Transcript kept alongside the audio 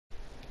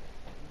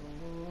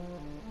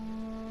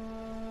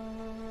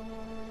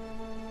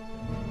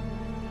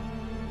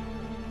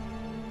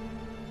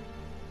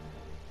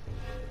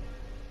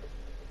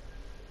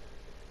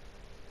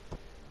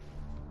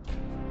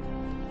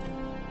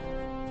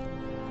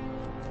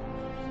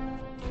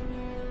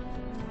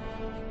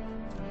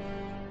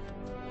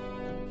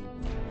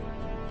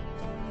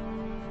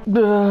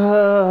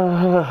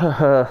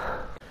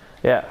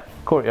Yeah,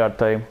 courtyard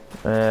time.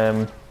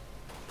 I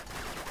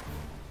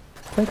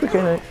think we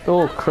kind of...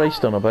 Oh,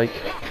 Christ on a bike.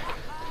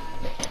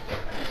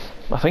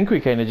 I think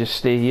we kind of just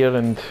stay here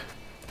and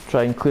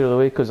try and clear the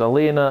way, because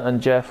Elena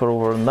and Jeff are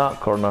over in that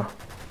corner.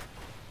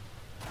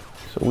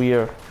 So we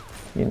are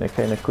going to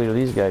kind of clear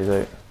these guys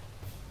out.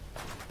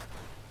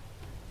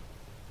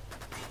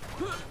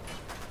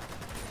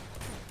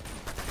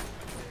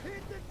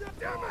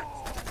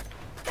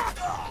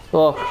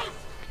 Oh.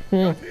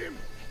 I'm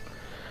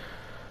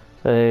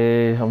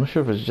not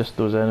sure if it's just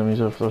those enemies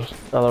or if there's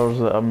others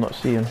that I'm not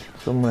seeing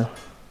somewhere.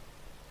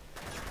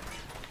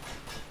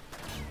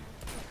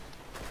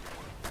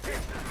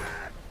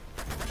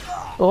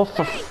 Oh,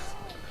 for...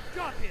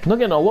 I'm not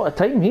getting a lot of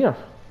time here.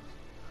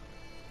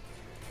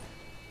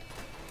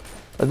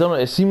 I don't know,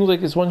 it seems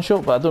like it's one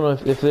shot, but I don't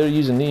know if they're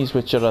using these,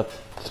 which are a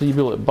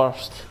 3-bullet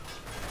burst,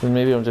 then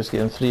maybe I'm just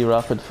getting 3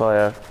 rapid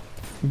fire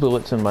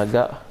bullets in my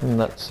gut, and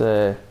that's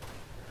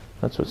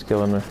what's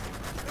killing me.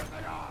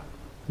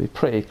 It'd be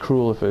pretty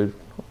cruel if it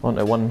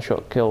onto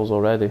one-shot kills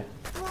already.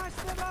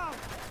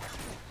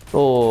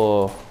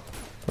 Oh,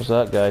 there's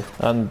that guy,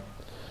 and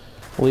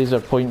laser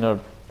pointer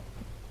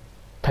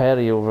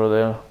Perry over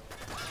there.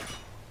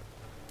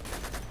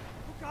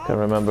 Can't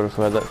remember if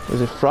I had that.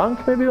 Was it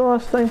Frank maybe the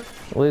last time?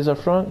 Laser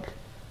Frank?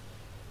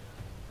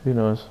 Who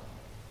knows?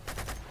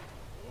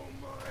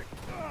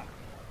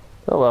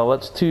 Oh well,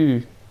 that's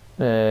 2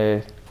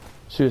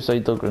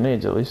 suicidal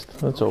grenades at least.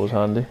 That's always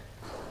handy.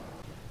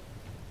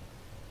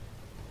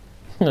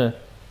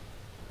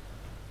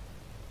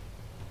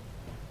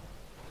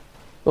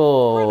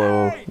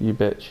 Oh, you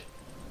bitch.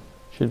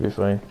 Should be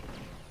fine.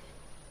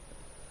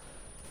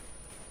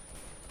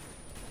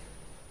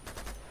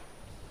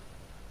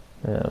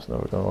 Yeah, that's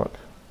never gonna work.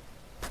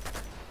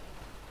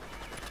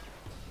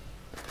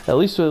 At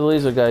least with the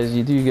laser guys,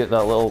 you do get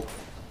that little...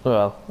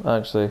 Well,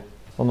 actually,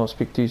 I'll not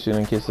speak too soon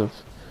in case I've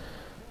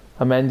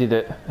amended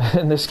it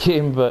in this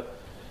game, but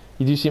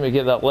you do seem to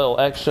get that little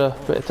extra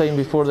bit of time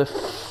before they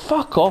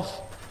fuck off.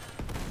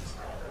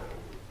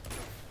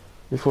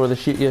 Before they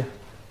shoot you.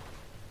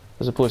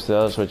 As opposed to the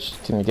others, which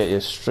can get you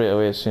straight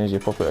away as soon as you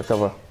pop out of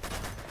cover.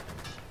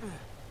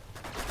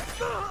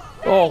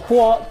 Oh,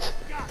 what?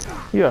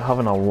 You're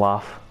having a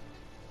laugh.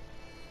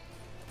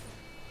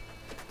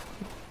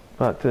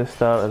 Back to the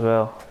start as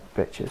well,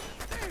 bitches.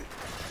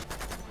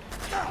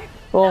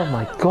 Oh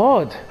my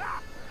god!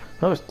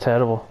 That was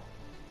terrible.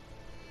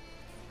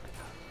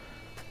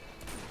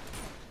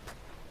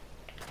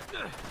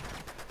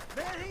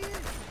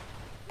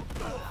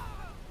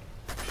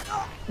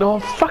 Oh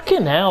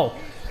fucking hell!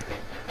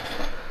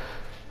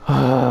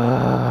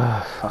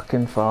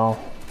 Fucking foul.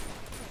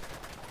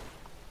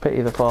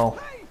 Pity the foul.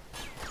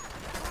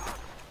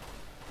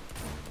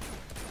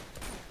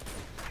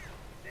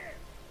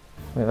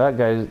 I mean, that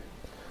guy's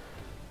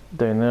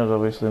down there is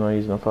obviously not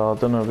using a foul. I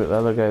don't know about the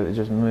other guy that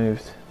just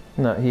moved.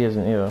 No, he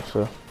isn't either,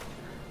 so I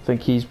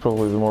think he's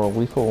probably the more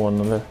lethal one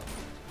than the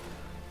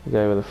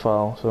guy with the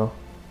foul, so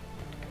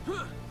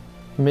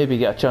maybe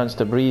get a chance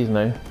to breathe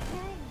now.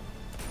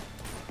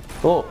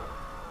 Oh!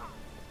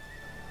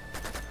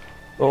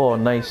 Oh,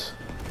 nice.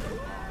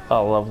 I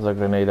love the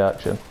grenade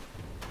action.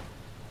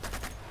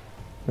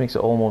 Makes it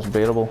almost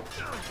bearable.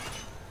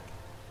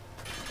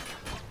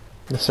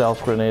 The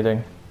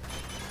self-grenading.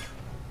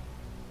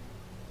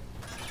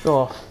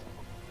 Oh.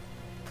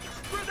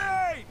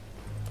 Grenade!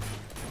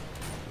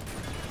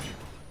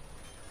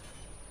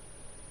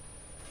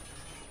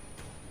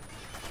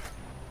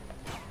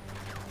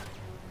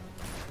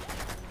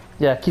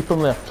 Yeah, keep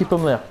him there, keep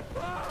him there.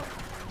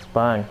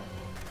 Bang.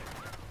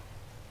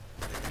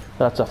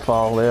 That's a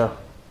foul there.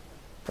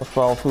 A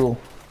foul fool.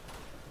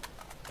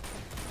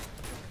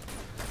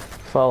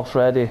 Foul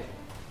Freddy.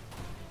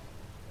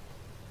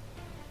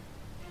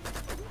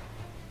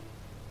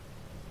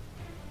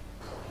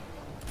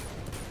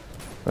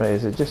 Right,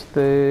 is it just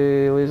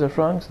the Laser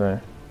Franks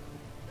now?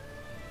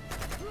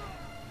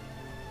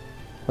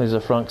 Laser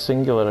Frank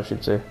singular, I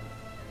should say.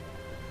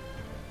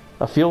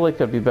 I feel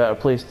like I'd be better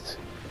placed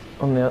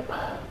on the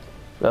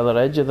other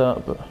edge of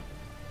that, but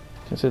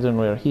considering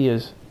where he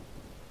is,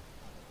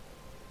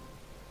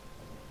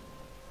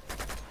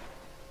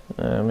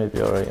 maybe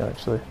alright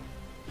actually.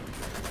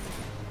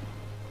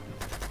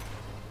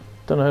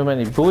 Don't know how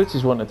many bullets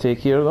he's wanting to take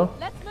here though.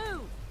 Let's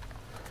move.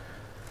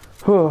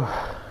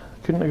 Oh,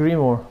 couldn't agree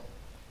more.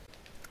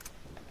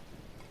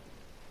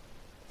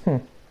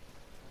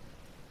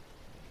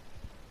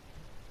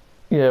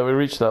 Yeah, we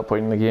reached that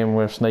point in the game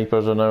where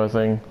snipers are now a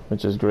thing,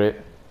 which is great.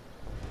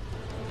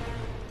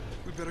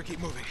 We better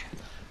keep moving.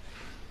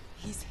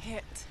 He's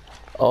hit.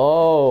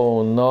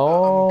 Oh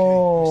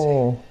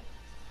no!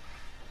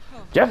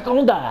 Okay, Jeff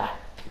gonna die.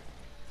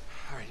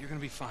 Alright, you're gonna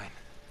be fine.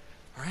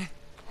 Alright?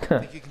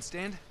 Think you can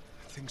stand?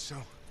 I think so.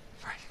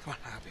 Alright, come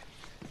on, hop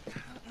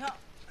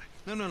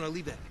in. No,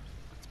 leave that.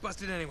 It's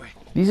busted anyway.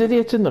 These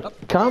idiots in the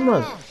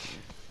cameras.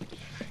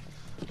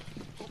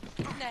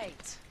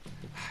 Nate.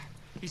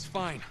 He's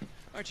fine.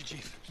 Aren't you,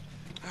 Chief?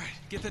 All right,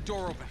 get the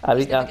door open. I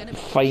think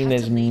fine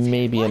is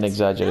maybe an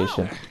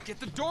exaggeration. Get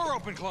the door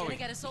open, Chloe. Gonna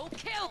get us all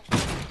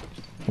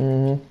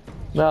killed.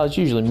 Well, it's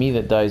usually me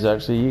that dies,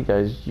 actually. You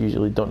guys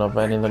usually don't have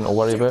anything to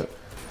worry about.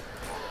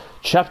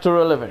 Chapter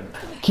 11.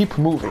 Keep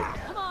moving.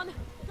 Come on,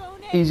 go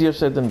Nate. Easier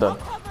said than done.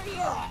 I'll cover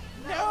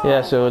you.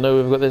 Yeah, so now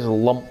we've got this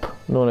lump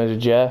known as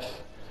Jeff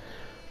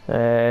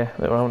that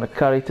we're having to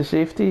carry to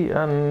safety,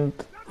 and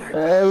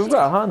we've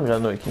got a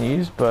handgun that we can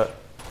use, but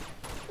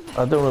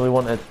I don't really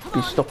want to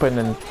be stopping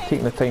and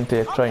taking the time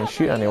to try and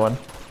shoot anyone.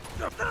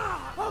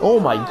 Oh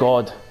my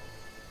god.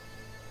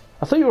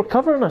 I thought you were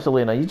covering us,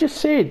 Elena. You just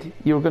said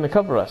you were going to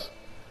cover us.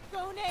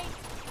 Go Nate.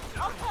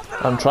 I'll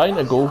cover I'm trying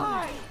to go.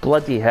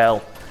 Bloody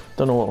hell.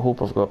 Don't know what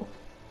hope I've got.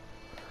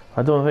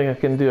 I don't think I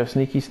can do a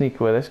sneaky sneak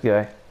with this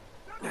guy.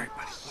 All right,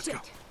 buddy, let's go.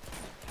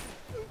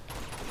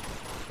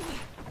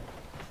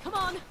 Come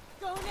on,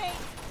 go Nate.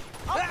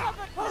 I'll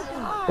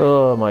cover you.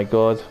 Oh my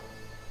god.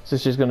 Is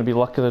this just going to be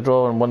luck of the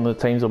draw and one of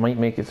the times I might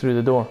make it through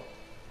the door?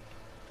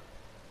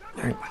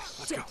 All right, buddy,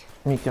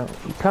 let's go.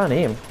 You can't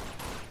aim.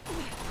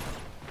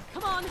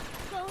 Come on,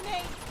 go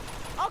Nate.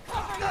 I'll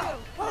cover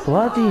you.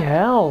 Bloody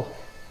hell.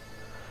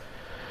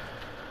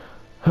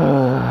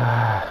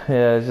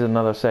 Yeah, this is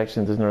another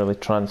section that doesn't really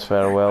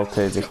transfer well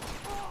to just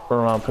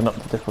ramping up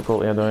the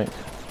difficulty, I don't think.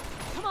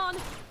 Come on,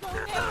 go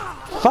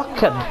Nate.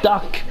 Fuck a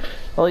duck!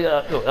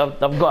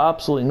 I've got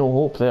absolutely no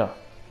hope there.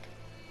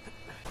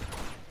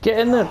 Get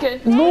in there,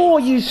 get in. No,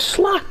 you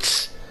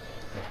sluts!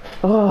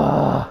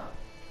 Ah.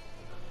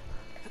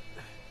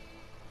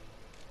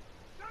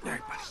 All right,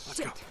 buddy, let's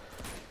go.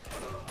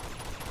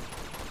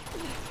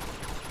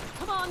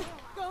 Come on,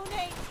 go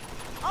Nate.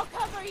 I'll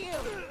cover you.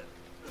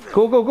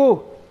 Go, go,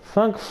 go!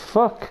 Thank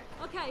fuck.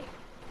 Okay,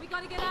 we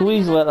gotta get out.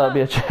 Please let that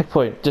be a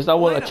checkpoint. Just, I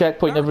want a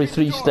checkpoint every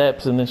 3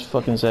 steps in this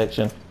fucking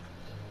section.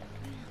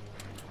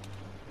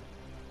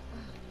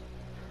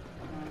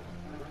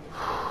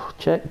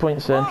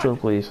 Checkpoint central,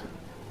 please.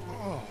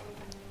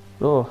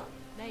 Oh.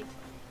 Nate,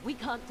 we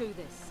can't do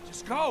this.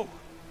 Just go.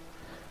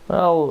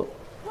 Well,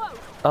 Whoa,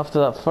 after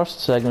that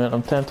first segment,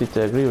 I'm tempted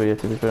to agree with you,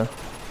 to be fair.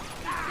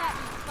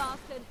 get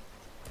bastard.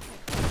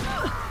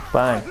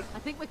 Bang. I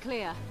think we're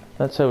clear.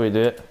 That's how we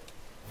do it.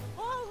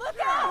 Oh, look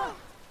out!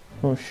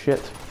 Oh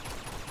shit.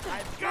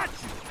 I've got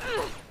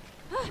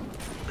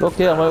you.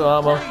 Okay, I'm out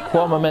of ammo.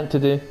 What am I meant to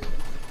do?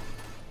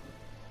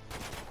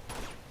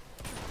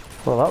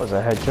 Well, that was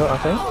a headshot, I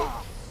think.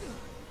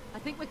 I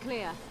think we're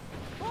clear.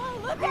 Oh,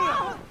 look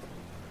out!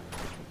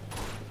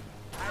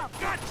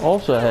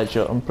 Also a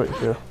headshot, I'm pretty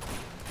sure.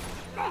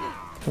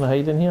 Can I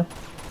hide in here?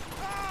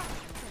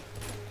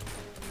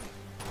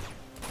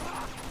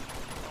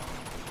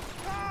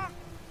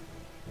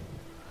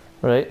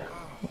 Right,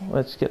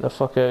 let's get the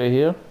fuck out of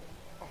here.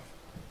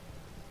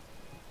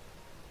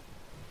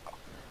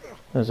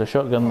 There's a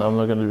shotgun that I'm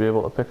not going to be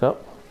able to pick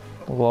up.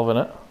 Loving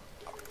it.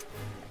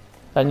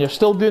 And you're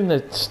still doing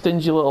the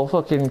stingy little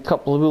fucking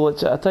couple of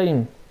bullets at a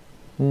time.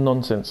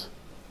 Nonsense.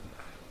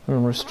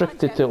 I'm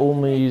restricted to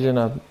only using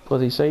a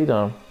bloody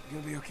sidearm.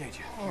 You're gonna be okay,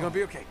 Jeff. You're gonna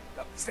be okay.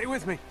 Stay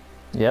with me.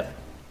 Yep.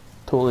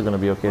 Totally gonna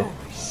be okay.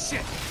 Holy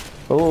shit.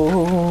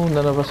 Oh,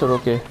 none of us are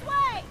okay.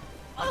 Wait!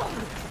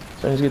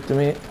 Sounds good to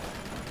me.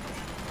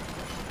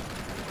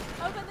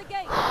 Open the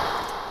gate!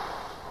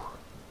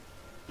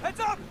 Heads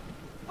up!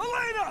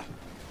 Elena!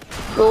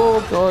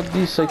 Oh god,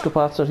 these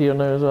psychopaths are here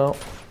now as well.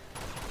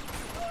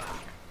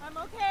 I'm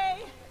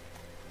okay.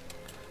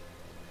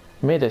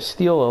 Made of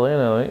steel,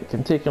 Elena, like,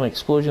 can take an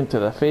explosion to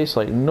the face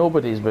like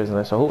nobody's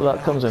business. I hope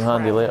that comes in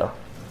handy later.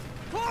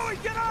 Chloe,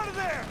 get out of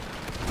there!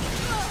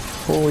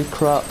 Holy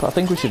crap, I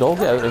think we should all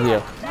get out of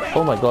here.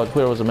 Oh my god,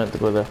 where was I meant to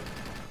go there?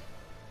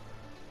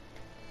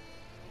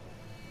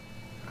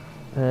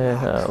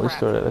 At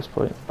least we're at this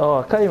point. Oh,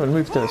 I can't even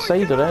move to the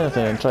side or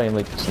anything and try and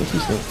like sneaky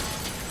sneak.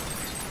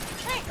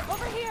 Hey,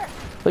 over here!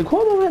 Like,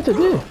 what am I meant to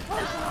do?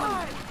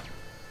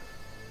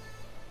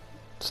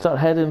 Start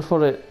heading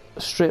for it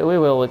straight away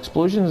while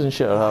explosions and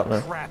shit are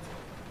happening. Crap.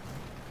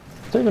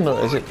 I don't even know,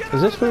 is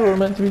this where we're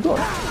meant to be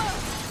going?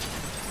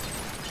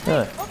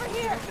 Yeah. Over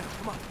here!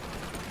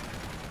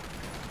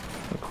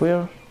 Like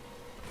where?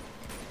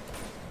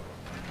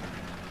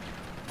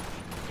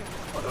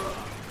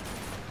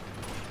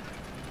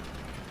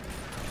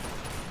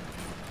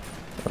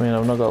 I mean,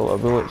 I've not got a lot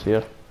of bullets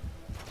here.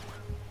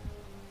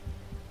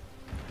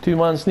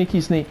 2-man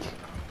sneaky sneak.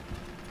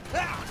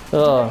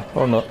 Oh,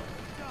 or not.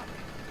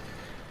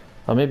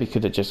 I maybe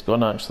could have just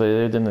gone actually,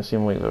 they didn't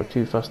seem like they were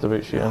too fussed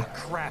about shooting. Oh,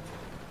 crap.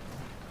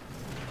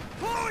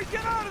 Chloe,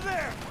 get out of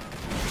there!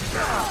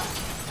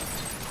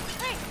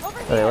 Hey, over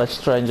here! Alright,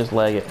 let's try and just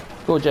leg it.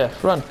 Go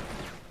Jeff, run!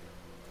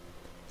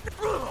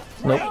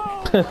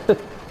 Nope.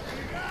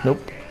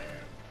 Nope.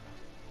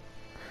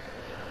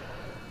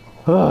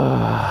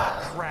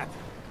 Crap.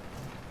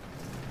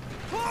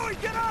 Chloe,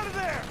 get out of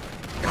there!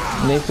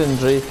 Nathan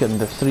Drake and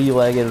the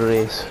 3-legged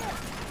race.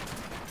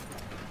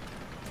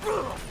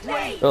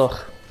 Ugh.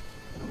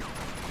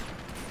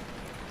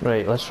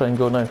 Right, let's try and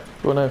go now.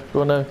 Go now,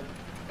 go now. Go,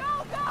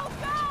 go, go!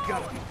 You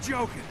gotta be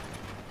joking.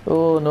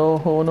 Oh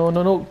no, oh no,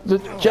 no, no.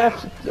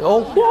 Jeff,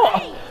 oh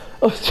what?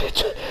 Oh,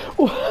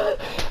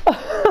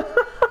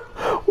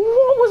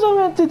 what was I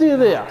meant to do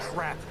there?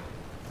 Crap.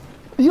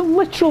 You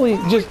literally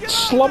just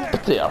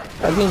slumped there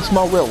against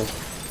my will.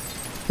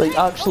 Like,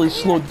 actually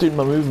slowed down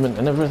my movement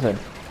and everything.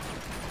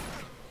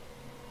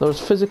 There was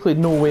physically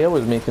no way I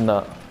was making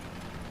that.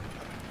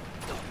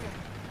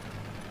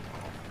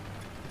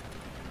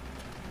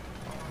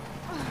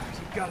 You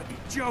gotta be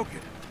joking.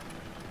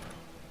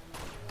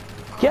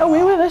 Get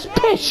away with this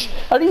pish!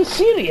 Are you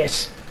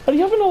serious? Are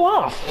you having a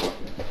laugh?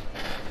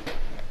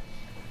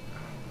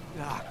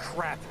 Ah,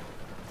 crap.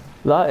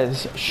 That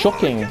is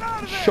shocking,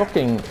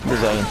 shocking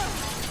design.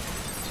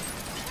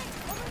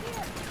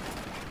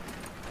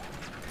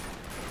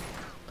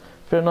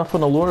 Fair enough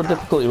on a lower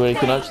difficulty where you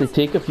can actually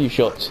take a few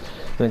shots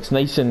and it's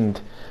nice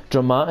and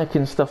dramatic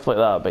and stuff like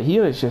that, but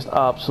here it's just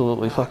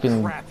absolutely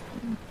fucking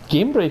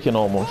game breaking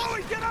almost.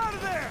 Get out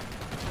of there!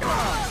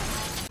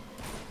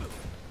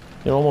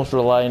 You're almost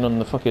relying on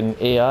the fucking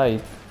AI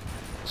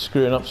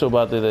screwing up so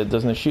badly that it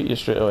doesn't shoot you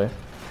straight away.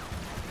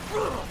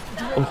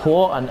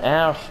 What on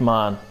earth,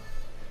 man?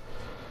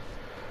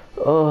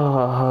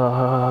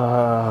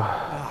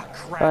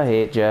 I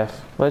hate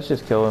Jeff. Let's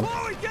just kill him.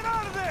 Get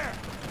out of there!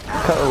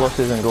 Cut the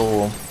losses and go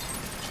home.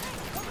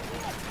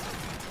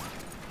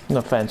 No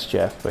offense,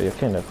 Jeff, but you're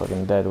kind of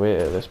fucking dead weight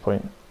at this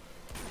point.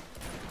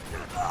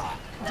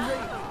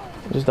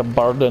 Just a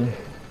burden.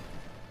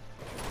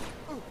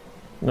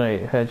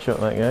 Right, headshot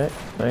that guy.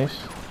 Nice.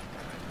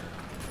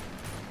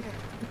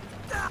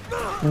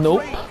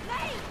 Nope.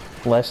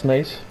 Less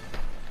nice.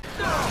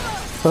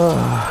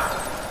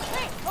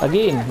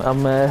 Again,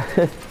 I'm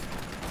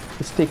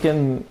it's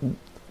taken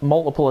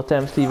multiple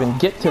attempts to even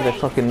get to the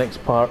fucking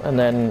next part, and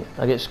then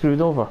I get screwed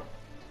over.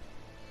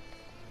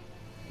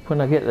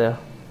 When I get there,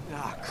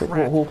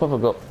 what hope have I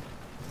got?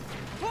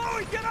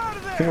 I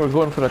think we're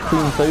going for a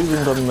clean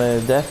 1,000 on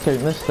the death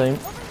count this time.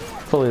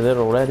 Probably there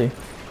already.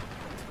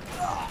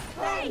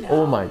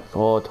 Oh my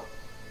god.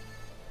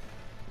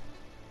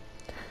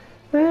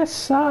 This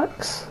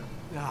sucks.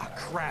 Ah,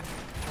 crap.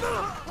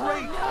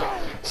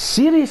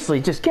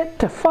 Seriously, just get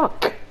to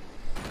fuck.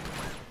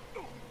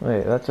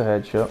 Wait, that's a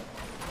headshot.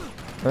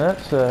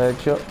 That's a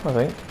headshot, I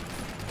think.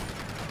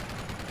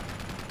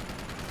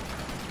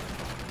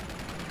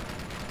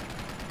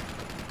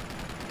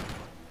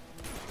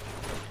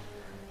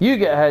 You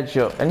get a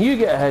headshot, and you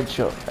get a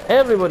headshot.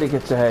 Everybody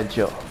gets a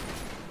headshot.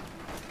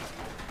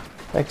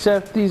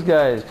 Except these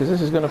guys, because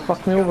this is going to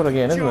fuck me over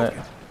again, isn't it?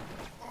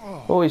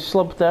 Oh, he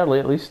slumped early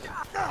at least.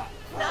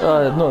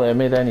 Not that it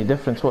made any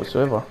difference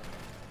whatsoever.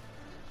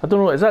 I don't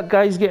know, is that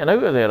guy's getting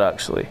out of there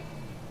actually?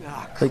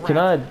 Like, can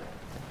I,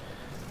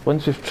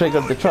 once we've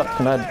triggered the truck,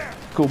 can I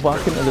go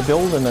back into the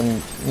building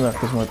and, you know,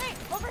 because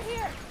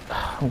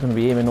I'm going to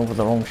be aiming over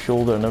the wrong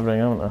shoulder and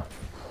everything, aren't I?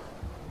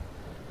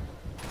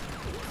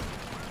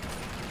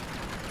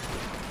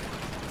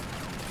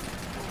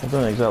 I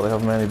don't exactly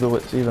have many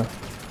bullets either.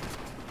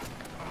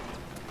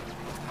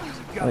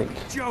 Like,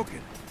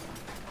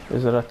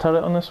 is there a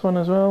turret on this one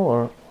as well,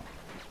 or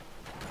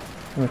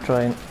I'm gonna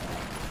try and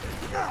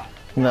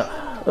no.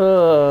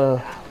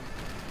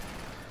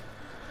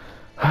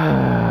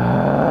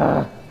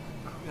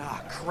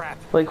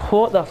 Like,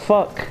 what the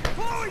fuck?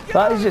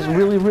 That is just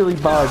really, really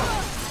bad.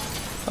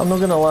 I'm not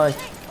gonna lie.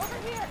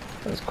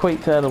 It's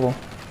quite terrible.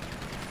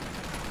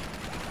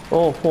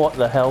 Oh, what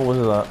the hell was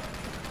that?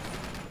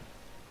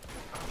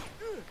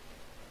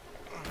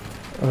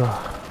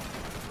 Ugh.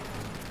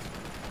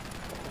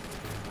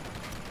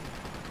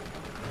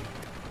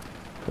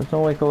 There's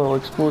no like a little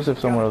explosive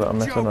somewhere that I'm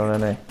missing or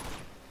any.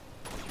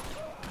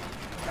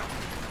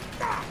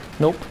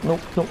 Nope,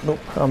 nope, nope, nope.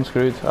 I'm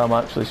screwed. I'm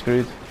actually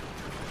screwed.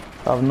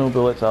 I have no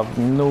bullets. I have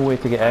no way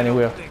to get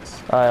anywhere.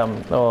 I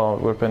am. Oh,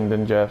 we're pinned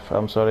in, Jeff.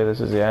 I'm sorry,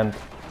 this is the end.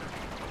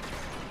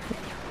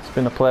 It's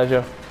been a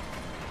pleasure.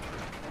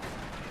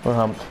 We're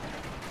humped.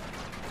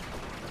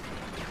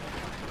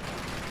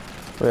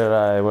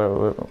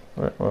 We're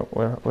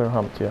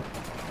humped here.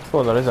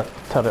 Oh, there is a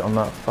turret on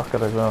that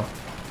fucker as well.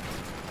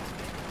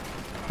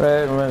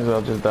 Right, we might as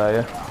well just die,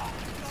 yeah.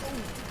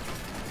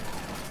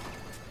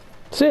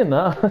 Saying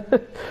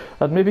that,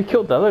 I'd maybe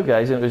killed the other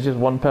guys and it was just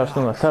one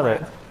person on a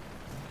turret.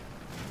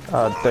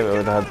 I doubt I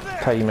would have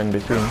had time in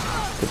between,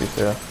 to be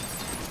fair.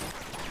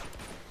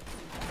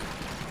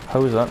 How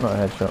was that not a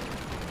headshot?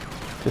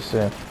 Just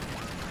saying.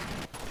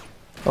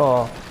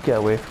 Oh, get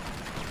away.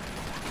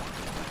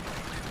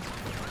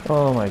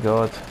 Oh my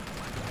god.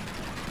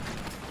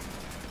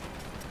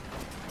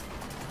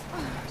 You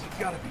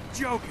gotta be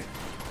joking.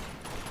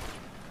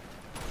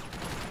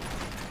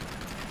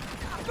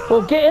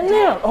 Oh, get in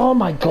there! Oh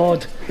my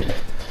god!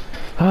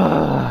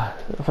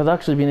 If I'd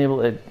actually been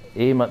able to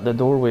aim at the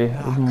doorway,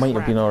 it might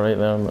have been alright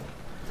there, but...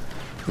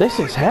 This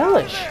is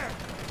hellish!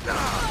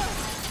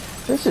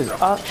 This is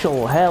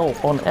actual hell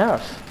on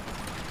earth.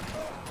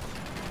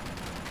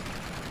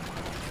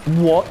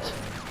 What?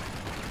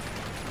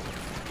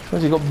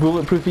 Has he got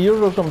bulletproof ears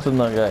or something,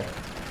 that guy?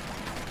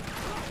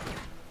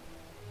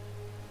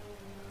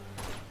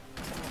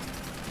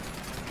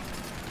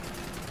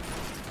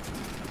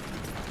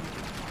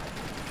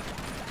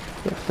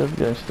 The third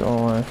guy's still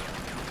alive.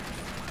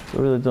 I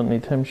really don't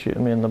need him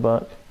shooting me in the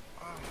back.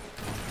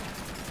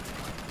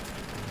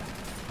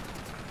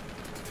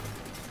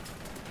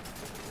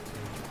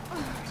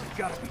 You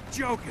gotta be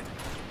joking.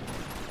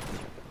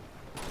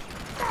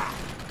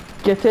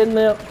 Get in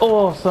there!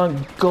 Oh,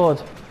 thank God!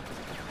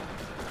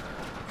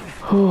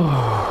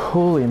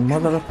 Holy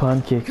mother of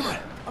pancakes! Come on,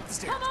 up the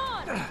stairs. Come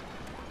on!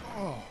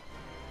 Oh.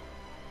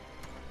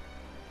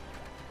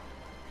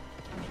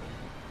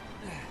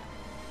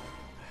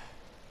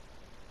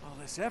 All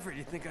this effort,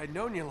 you'd think I'd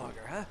known you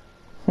longer, huh?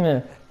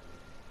 Yeah.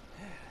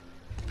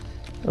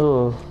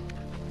 Oh.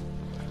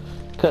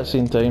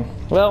 Cutscene time.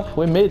 Well,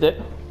 we made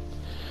it.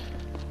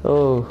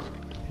 Oh.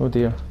 Oh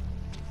dear.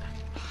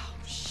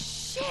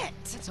 Shit!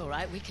 It's all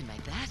right. We can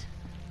make that.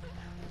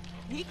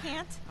 He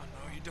can't. Oh,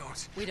 no, you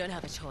don't. We don't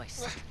have a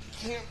choice.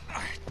 Can't.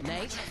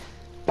 Nate?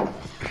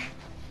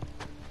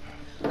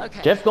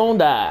 Okay. Jeff gonna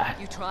die.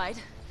 You tried,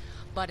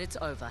 but it's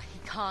over. He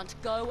can't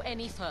go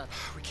any further.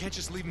 We can't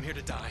just leave him here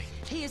to die.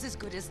 He is as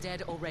good as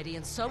dead already,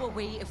 and so are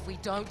we if we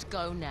don't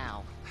go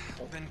now.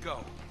 Then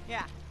go.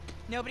 Yeah.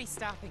 Nobody's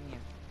stopping you.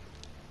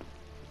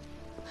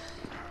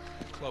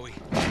 Chloe.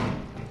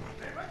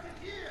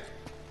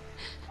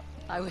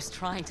 I was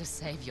trying to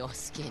save your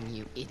skin,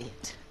 you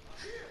idiot.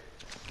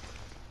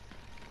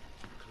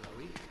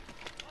 Chloe?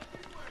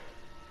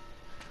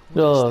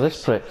 Oh,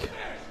 this prick.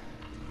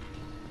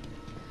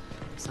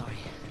 Sorry.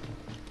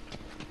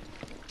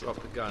 Drop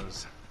the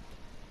guns.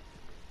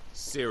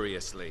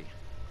 Seriously.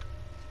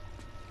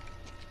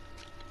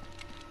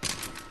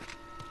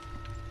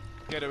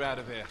 Get her out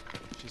of here.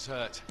 She's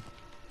hurt.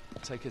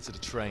 Take her to the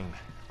train.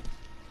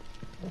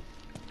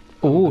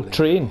 Oh,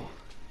 train.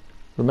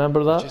 Remember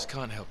You that? just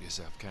can't help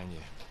yourself, can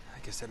you? I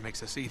guess that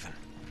makes us even.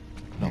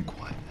 Not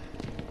quite.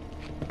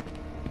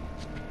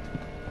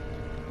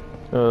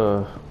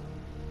 I'm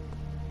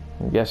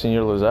guessing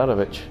you're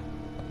Lazarevic.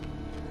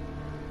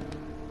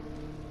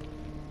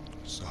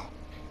 So,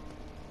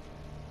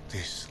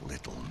 this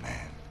little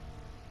man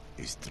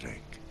is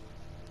Drake.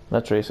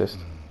 That's racist.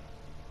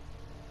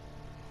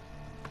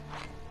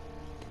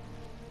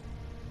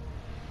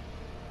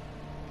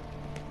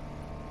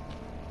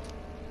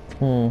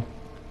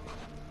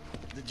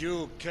 Did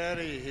you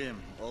carry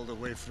him all the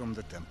way from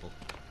the temple?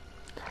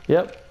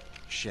 Yep.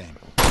 Shame.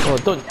 Oh,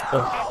 don't.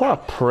 What a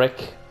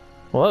prick.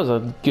 Well, that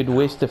was a good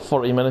waste of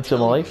 40 minutes of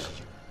my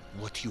life.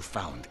 What you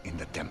found in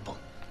the temple.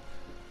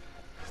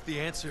 The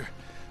answer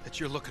that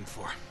you're looking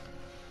for.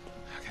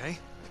 Okay?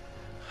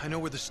 I know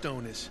where the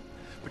stone is,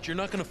 but you're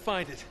not gonna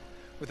find it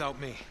without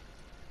me.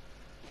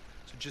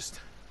 So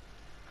just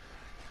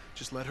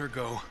let her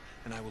go,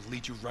 and I will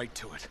lead you right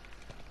to it.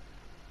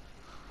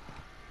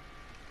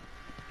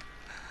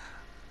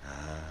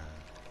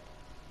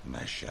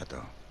 My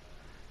shadow.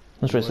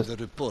 That's You are racist. the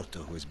reporter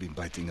who has been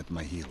biting at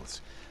my heels.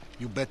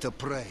 You better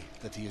pray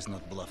that he is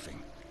not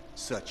bluffing.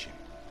 Search him.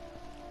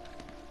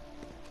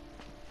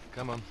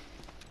 Come on.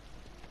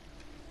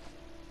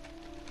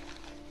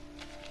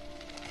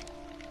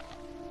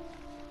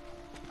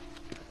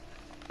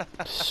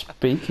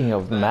 Speaking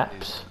of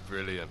maps.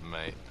 Brilliant,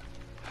 mate.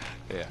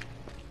 Here.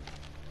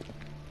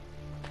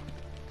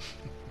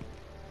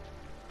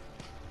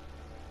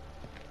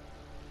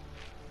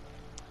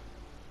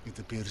 It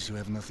appears you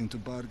have nothing to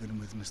bargain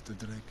with, Mr.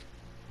 Drake.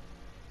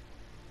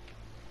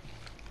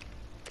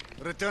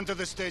 Return to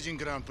the staging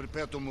ground.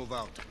 Prepare to move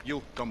out.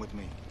 You, come with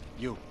me.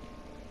 You.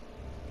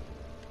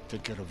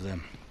 Take care of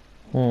them.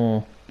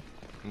 No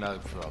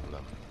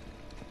problem.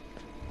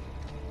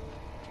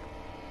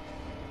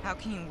 How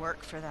can you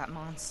work for that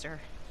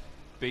monster?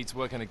 Beats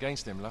working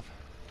against him, love.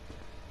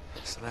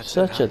 So that's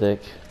Such a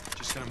dick.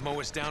 Just gonna mow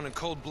us down in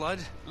cold blood?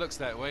 Looks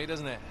that way,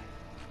 doesn't it?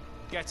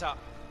 Get up.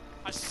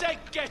 I said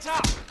get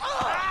up!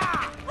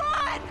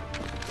 Run!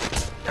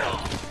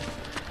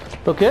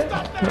 Okay,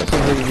 that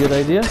seems like a good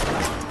idea.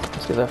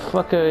 Let's get the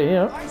fuck out of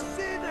here. I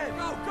see them!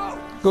 Go, go!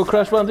 Go,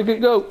 Crash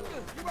Bandicoot, go! You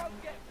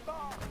won't get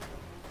far!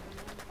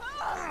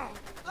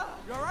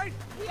 You alright?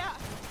 Yeah.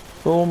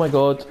 Oh my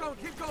god.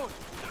 Keep going!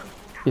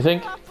 You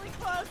think? Awfully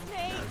close,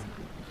 Nate.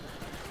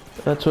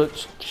 That's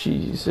what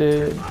she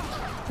said.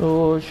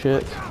 Oh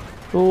shit.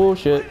 Oh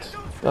shit.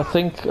 I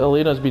think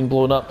Elena's been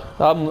blown up.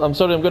 I'm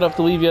sorry, I'm gonna have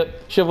to leave you.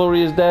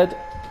 Chivalry is dead.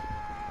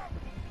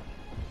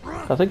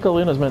 I think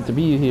Elena's meant to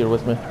be here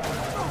with me.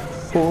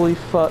 Holy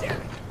fuck.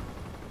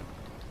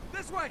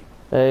 This way!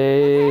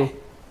 Hey.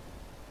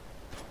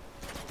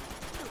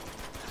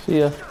 See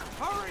ya.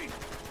 Hurry!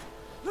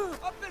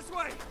 Up this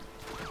way!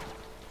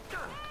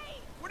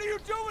 What are you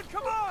doing?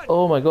 Come on!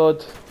 Oh my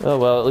god. Oh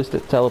well, at least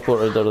it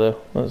teleported her there.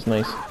 That's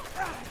nice.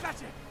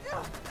 Gotcha!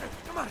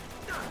 Come on!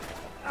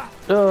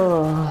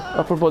 Oh,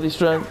 upper body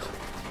strength.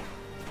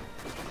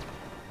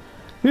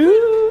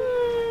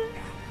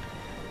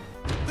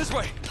 This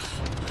way!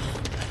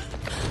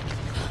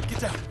 Get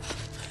down!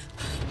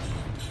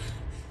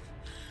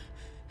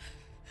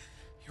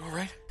 You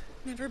alright?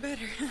 Never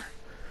better.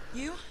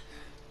 You?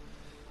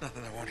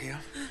 Nothing I won't heal.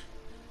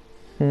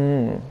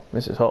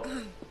 This is hot.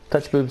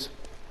 Touch boobs.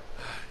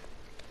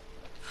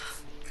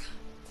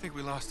 I think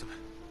we lost him.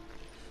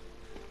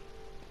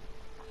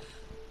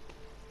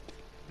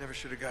 Never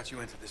should have got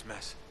you into this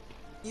mess.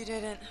 You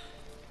didn't.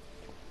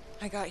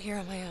 I got here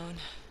on my own.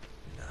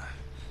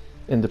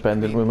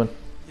 Independent woman.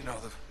 You know,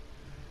 the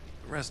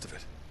rest of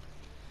it.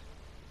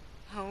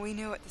 Oh, we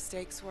knew what the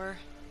stakes were.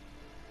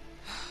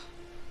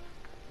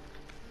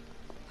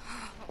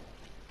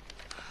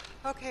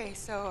 Okay,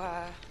 so,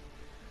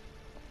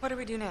 what do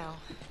we do now?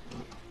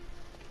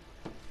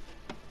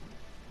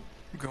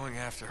 I'm going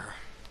after her.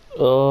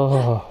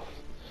 Oh,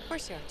 Of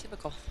course you are,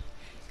 typical.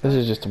 this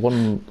is just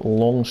one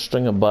long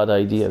string of bad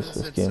ideas, Flynn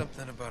this said game.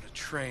 something about a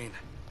train.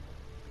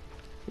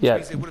 Yeah,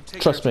 Means they would have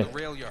taken trust her me, to the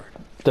rail yard.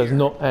 does Here.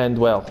 not end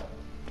well.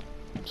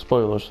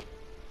 Spoilers.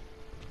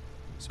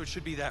 So it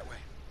should be that way.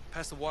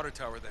 Past the water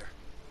tower there.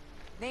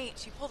 Nate,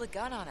 she pulled a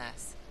gun on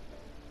us.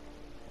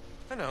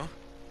 I know.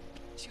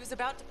 She was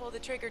about to pull the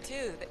trigger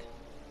too.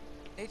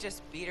 They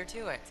just beat her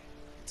to it.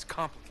 It's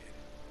complicated.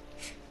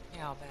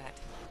 Yeah, I'll bet.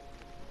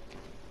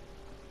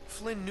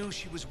 Flynn knew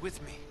she was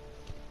with me.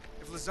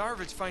 If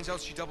Lazarevic finds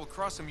out she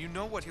double-crossed him, you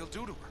know what he'll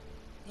do to her.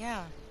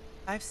 Yeah,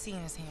 I've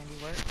seen his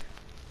handiwork.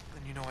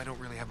 Then you know I don't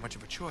really have much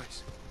of a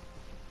choice.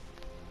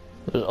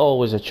 There's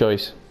always a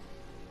choice.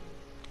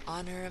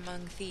 Honor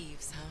among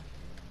thieves, huh?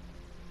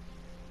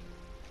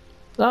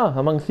 Ah,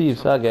 among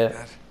thieves, I get it.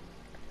 That.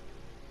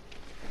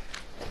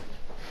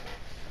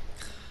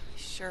 I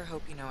sure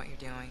hope you know what you're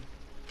doing.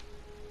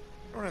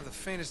 I don't have the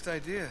faintest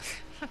idea.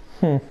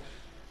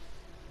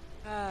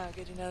 Ah,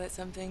 good to know that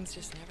some things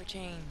just never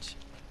change.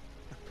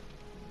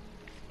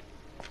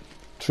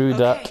 True Okay,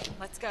 that.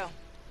 let's go.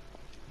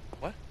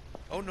 What?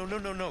 Oh, no, no,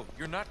 no, no.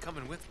 You're not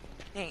coming with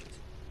me. Nate,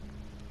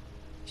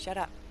 shut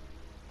up,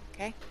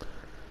 okay?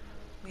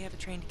 We have a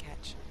train to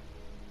catch.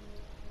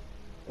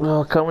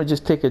 Well, can't we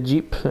just take a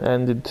jeep? It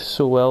ended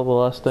so well the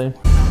last time.